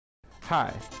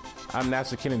Hi, I'm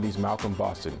NASA Kennedy's Malcolm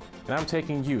Boston, and I'm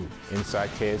taking you inside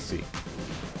KSC.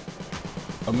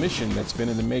 A mission that's been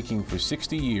in the making for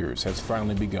 60 years has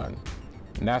finally begun.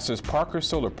 NASA's Parker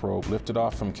solar probe lifted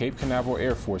off from Cape Canaveral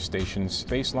Air Force Station's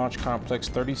Space Launch Complex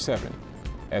 37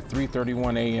 at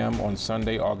 3:31 a.m. on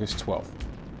Sunday, August 12th.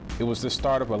 It was the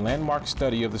start of a landmark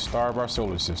study of the star of our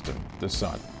solar system, the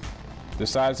Sun. The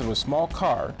size of a small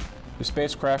car, the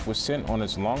spacecraft was sent on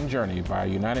its long journey by a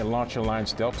United Launch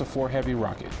Alliance Delta IV Heavy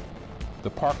rocket. The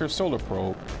Parker solar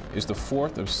probe is the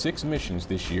fourth of 6 missions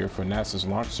this year for NASA's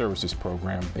Launch Services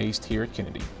program based here at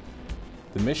Kennedy.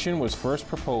 The mission was first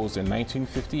proposed in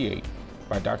 1958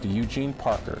 by Dr. Eugene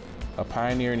Parker, a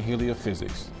pioneer in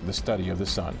heliophysics, the study of the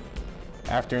Sun.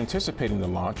 After anticipating the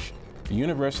launch, the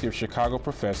University of Chicago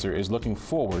professor is looking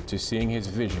forward to seeing his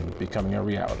vision becoming a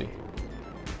reality.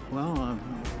 Well, I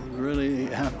really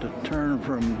have to turn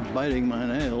from biting my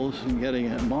nails and getting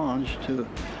it launched to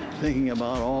thinking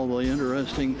about all the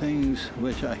interesting things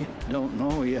which I don't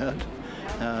know yet,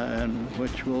 and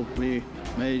which will be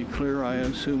made clear, I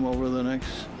assume, over the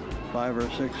next 5 or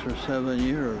 6 or 7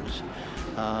 years.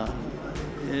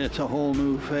 It's a whole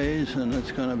new phase, and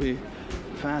it's going to be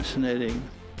fascinating.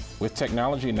 With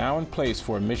technology now in place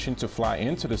for a mission to fly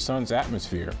into the Sun's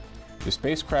atmosphere, the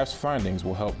spacecraft's findings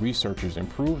will help researchers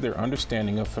improve their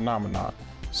understanding of phenomena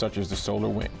such as the solar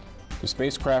wind. The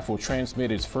spacecraft will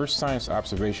transmit its first science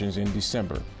observations in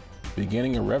December,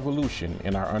 beginning a revolution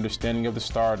in our understanding of the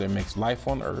star that makes life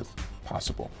on Earth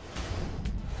possible.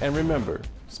 And remember,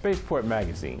 Spaceport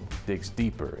Magazine digs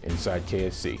deeper inside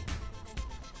KSC.